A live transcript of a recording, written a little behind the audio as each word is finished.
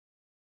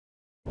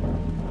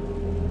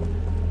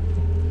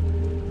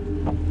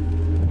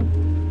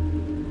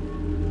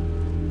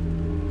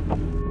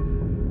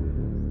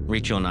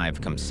Rachel and I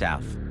have come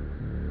south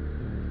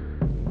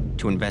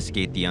to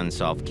investigate the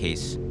unsolved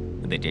case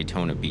of the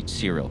Daytona Beach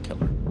serial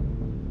killer,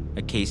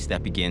 a case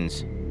that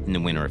begins in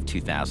the winter of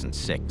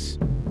 2006,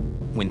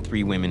 when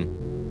 3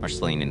 women are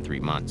slain in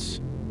 3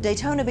 months.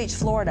 Daytona Beach,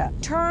 Florida,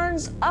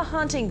 turns a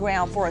hunting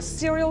ground for a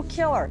serial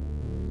killer.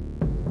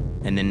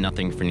 And then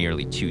nothing for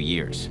nearly 2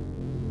 years,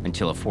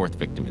 until a 4th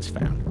victim is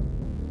found.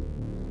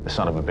 The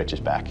son of a bitch is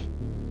back.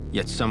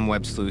 Yet some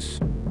web sleuths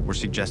were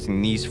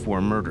suggesting these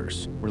 4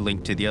 murders were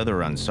linked to the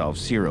other unsolved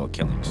serial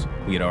killings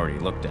we had already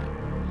looked at.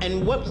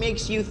 And what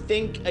makes you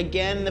think,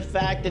 again, the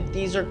fact that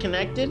these are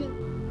connected?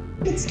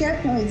 It's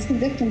definitely the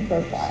victim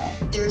profile.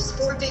 There's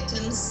 4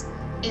 victims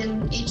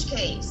in each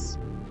case.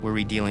 Were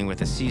we dealing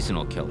with a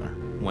seasonal killer,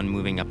 one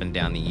moving up and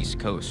down the East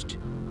Coast,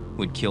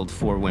 who had killed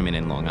 4 women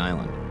in Long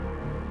Island,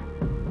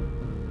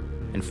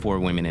 and 4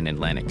 women in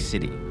Atlantic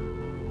City,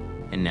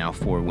 and now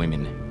 4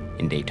 women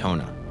in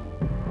Daytona?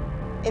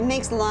 It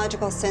makes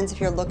logical sense if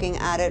you're looking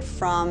at it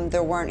from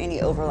there weren't any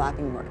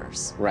overlapping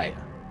murders. Right.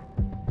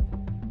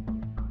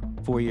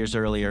 4 years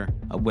earlier,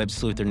 a web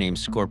sleuther named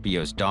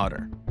Scorpio's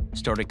daughter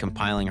started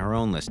compiling her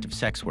own list of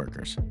sex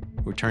workers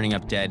who were turning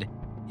up dead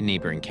in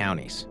neighboring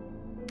counties.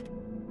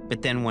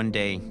 But then one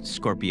day,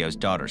 Scorpio's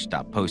daughter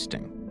stopped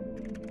posting.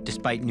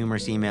 Despite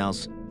numerous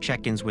emails,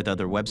 check-ins with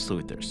other web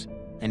sleuthers,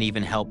 and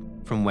even help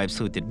from web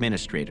sleuth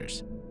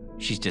administrators,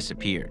 she's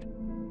disappeared.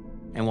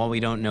 And while we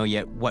don't know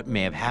yet what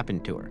may have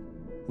happened to her,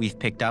 we've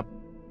picked up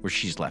where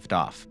she's left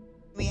off.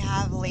 We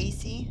have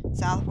Lacey,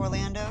 South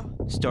Orlando.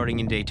 Starting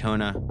in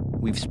Daytona,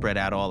 we've spread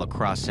out all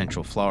across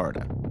Central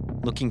Florida,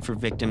 looking for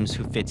victims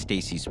who fit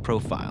Stacy's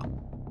profile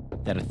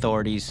that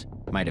authorities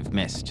might have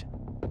missed.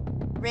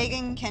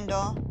 Reagan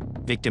Kendall.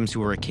 Victims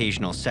who were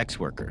occasional sex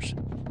workers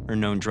or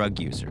known drug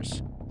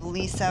users.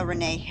 Lisa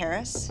Renee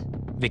Harris.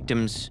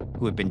 Victims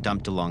who had been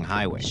dumped along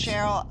highways.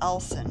 Cheryl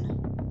Elson.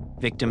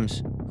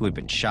 Victims who had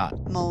been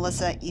shot.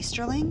 Melissa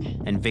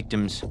Easterling. And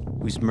victims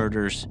whose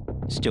murders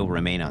still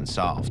remain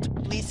unsolved.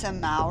 Lisa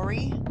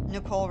Mowry,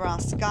 Nicole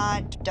Ross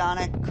Scott,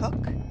 Donna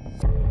Cook.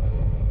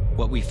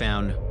 What we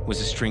found was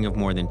a string of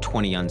more than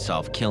 20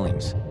 unsolved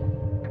killings,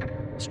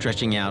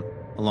 stretching out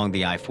along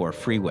the I-4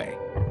 freeway,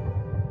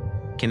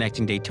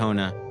 connecting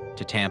Daytona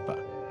to Tampa,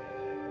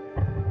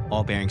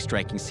 all bearing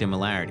striking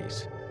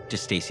similarities to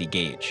Stacy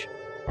Gage.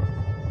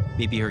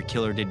 Maybe her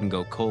killer didn't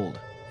go cold,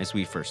 as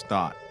we first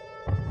thought,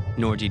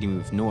 nor did he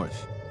move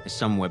north, as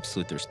some web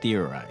sleuthers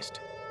theorized.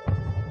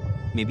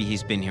 Maybe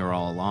he's been here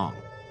all along,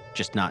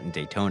 just not in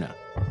Daytona,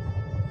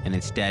 and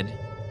instead,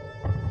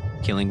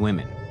 killing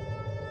women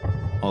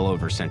all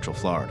over Central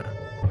Florida.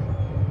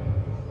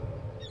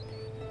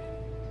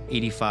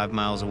 85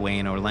 miles away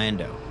in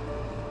Orlando,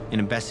 an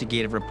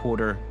investigative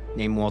reporter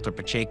named Walter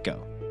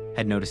Pacheco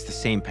had noticed the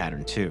same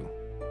pattern too.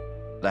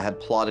 I had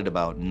plotted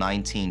about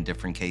 19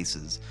 different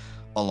cases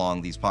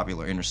along these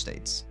popular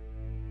interstates.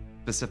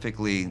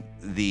 Specifically,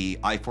 the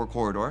I-4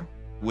 corridor,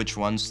 which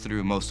runs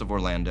through most of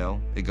Orlando.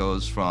 It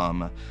goes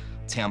from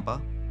Tampa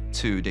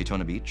to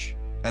Daytona Beach.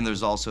 And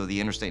there's also the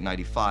Interstate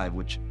 95,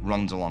 which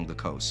runs along the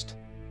coast.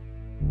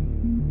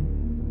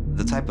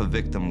 The type of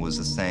victim was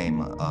the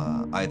same,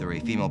 either a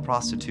female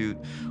prostitute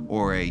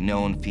or a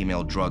known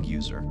female drug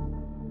user.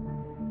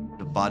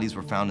 The bodies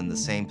were found in the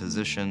same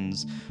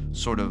positions,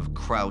 sort of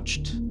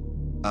crouched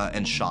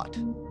and shot.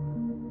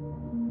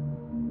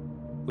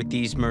 With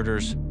these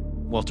murders,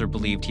 Walter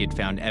believed he had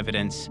found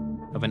evidence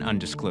of an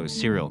undisclosed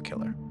serial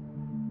killer.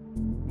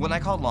 When I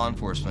called law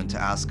enforcement to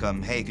ask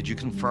them, hey, could you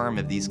confirm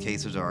if these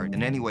cases are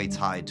in any way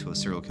tied to a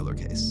serial killer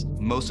case?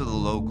 Most of the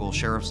local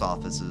sheriff's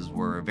offices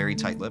were very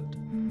tight-lipped,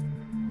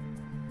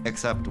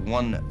 except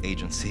one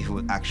agency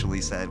who actually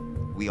said,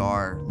 we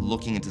are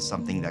looking into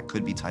something that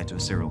could be tied to a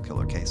serial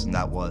killer case, and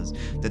that was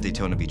the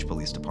Daytona Beach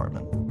Police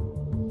Department.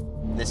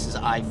 This is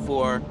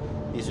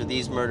I-4. These are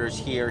these murders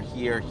here,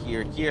 here,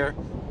 here, here,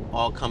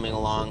 all coming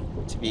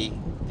along to be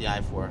the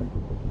I-4.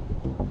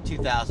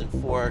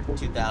 2004,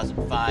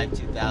 2005,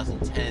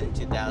 2010,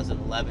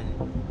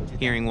 2011.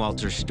 Hearing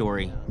Walter's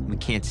story, we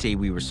can't say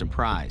we were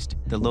surprised.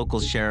 The local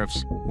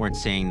sheriffs weren't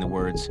saying the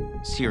words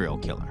serial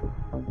killer.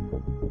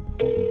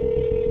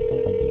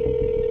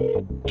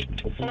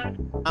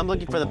 I'm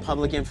looking for the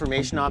public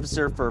information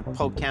officer for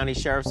Polk County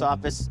Sheriff's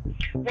Office.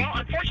 Well,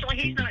 unfortunately,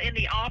 he's not in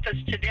the office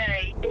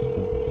today.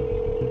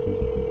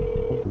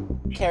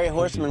 Carrie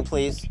Horseman,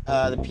 please,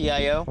 the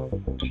PIO.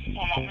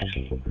 One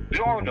moment.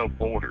 There are no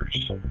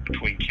borders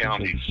between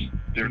counties.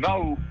 There are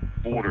no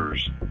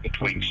borders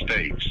between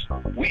states.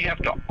 We have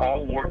to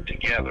all work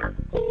together.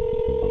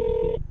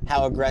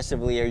 How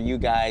aggressively are you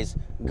guys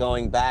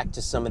going back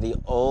to some of the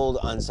old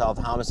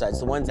unsolved homicides?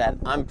 The ones that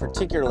I'm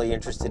particularly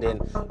interested in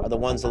are the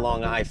ones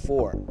along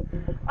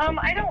I-4.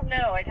 I don't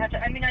know. I'd have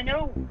to, I mean, I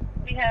know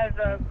we have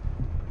a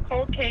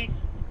cold case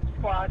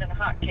squad and a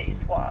hot case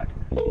squad.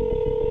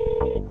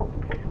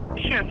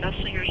 Sheriff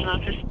Esslinger's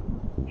office.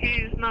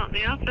 He's not in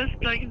the office,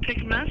 but I can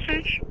take a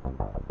message.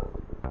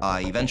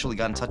 I eventually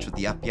got in touch with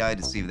the FBI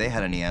to see if they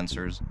had any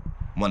answers.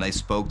 When I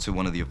spoke to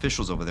one of the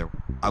officials over there,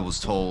 I was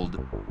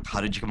told, how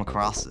did you come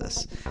across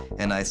this?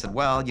 And I said,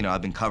 well, you know,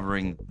 I've been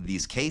covering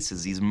these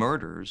cases, these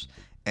murders,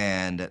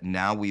 and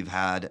now we've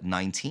had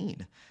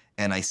 19.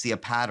 And I see a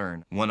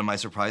pattern. One of my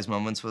surprise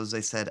moments was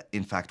they said,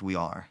 in fact, we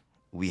are.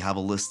 We have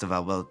a list of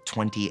about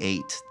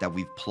 28 that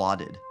we've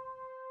plotted.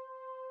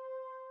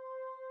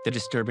 The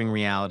disturbing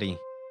reality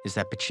is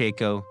that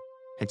Pacheco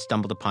had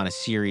stumbled upon a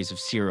series of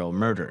serial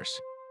murders,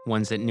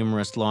 ones that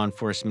numerous law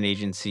enforcement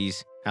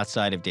agencies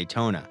outside of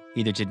Daytona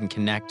either didn't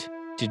connect,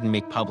 didn't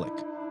make public,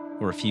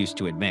 or refused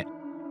to admit.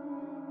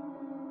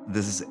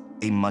 This is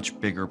a much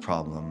bigger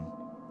problem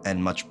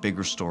and much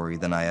bigger story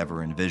than I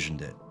ever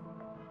envisioned it.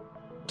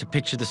 To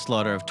picture the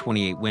slaughter of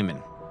 28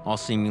 women, all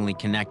seemingly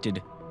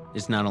connected,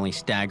 is not only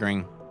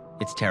staggering,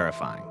 it's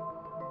terrifying.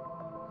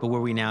 But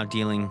were we now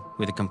dealing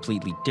with a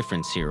completely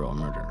different serial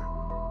murderer?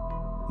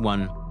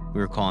 One we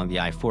were calling the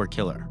I-4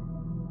 killer.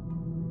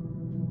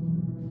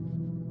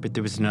 But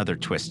there was another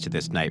twist to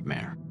this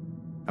nightmare.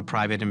 A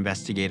private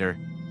investigator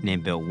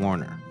named Bill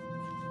Warner,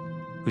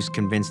 who's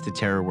convinced the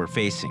terror we're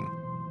facing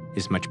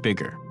is much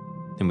bigger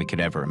than we could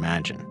ever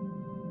imagine.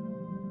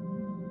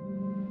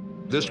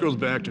 This goes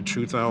back to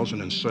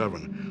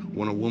 2007,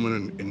 when a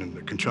woman in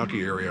the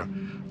Kentucky area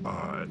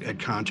had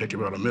contacted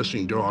about a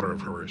missing daughter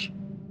of hers.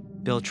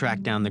 Bill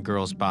tracked down the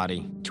girl's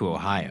body to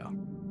Ohio,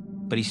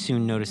 but he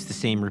soon noticed the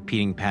same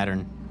repeating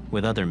pattern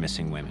with other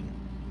missing women,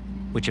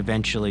 which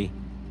eventually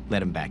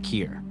led him back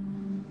here.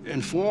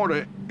 In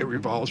Florida, it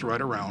revolves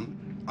right around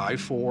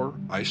I-4,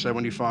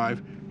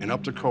 I-75, and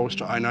up the coast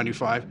to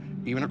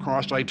I-95, even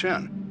across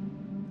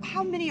I-10.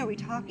 How many are we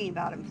talking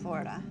about in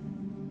Florida?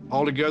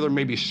 Altogether,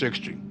 maybe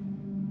 60.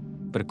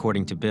 But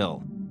according to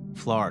Bill,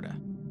 Florida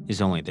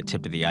is only the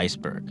tip of the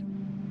iceberg.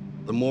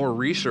 The more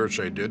research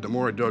I did, the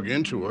more I dug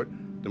into it,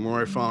 the more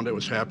I found it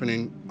was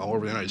happening all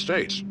over the United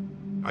States.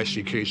 I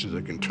see cases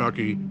in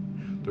Kentucky.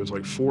 There's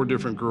like 4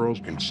 different girls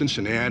in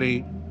Cincinnati.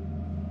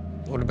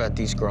 What about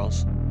these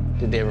girls?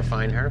 Did they ever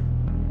find her?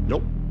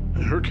 Nope.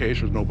 In her case,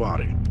 there's no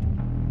body.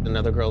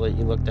 Another girl that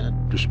you looked at?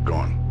 Just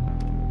gone.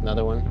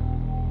 Another one?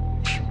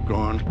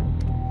 Gone.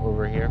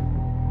 Over here?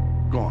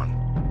 Gone.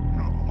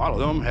 A lot of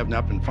them have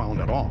not been found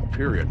at all,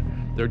 period.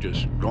 They're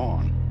just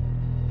gone.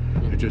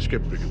 It just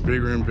kept getting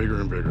bigger and bigger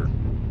and bigger.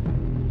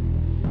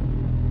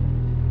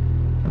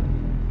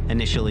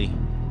 Initially,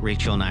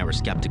 Rachel and I were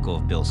skeptical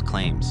of Bill's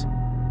claims.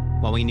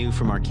 While we knew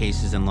from our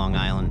cases in Long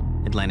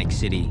Island, Atlantic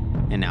City,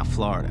 and now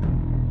Florida,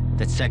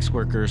 that sex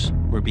workers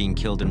were being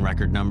killed in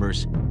record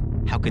numbers,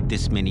 how could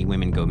this many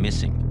women go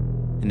missing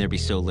and there be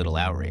so little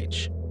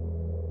outrage?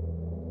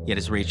 Yet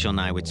as Rachel and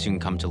I would soon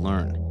come to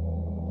learn,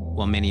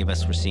 while many of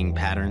us were seeing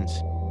patterns,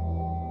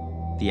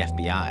 the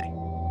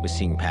FBI was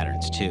seeing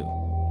patterns too.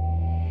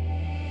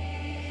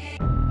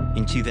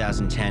 In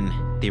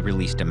 2010, they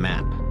released a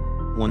map,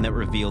 one that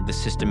revealed the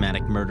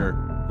systematic murder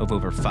of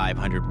over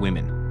 500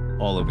 women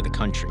all over the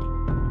country,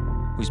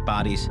 whose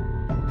bodies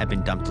had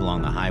been dumped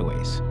along the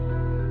highways.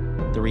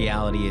 The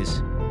reality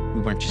is,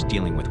 we weren't just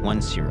dealing with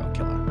one serial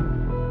killer,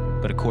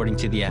 but according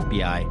to the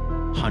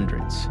FBI,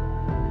 hundreds,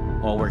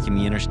 all working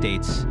the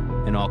interstates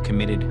and all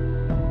committed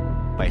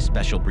by a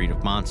special breed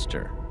of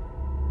monster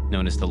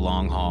known as the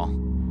long-haul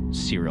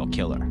serial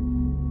killer.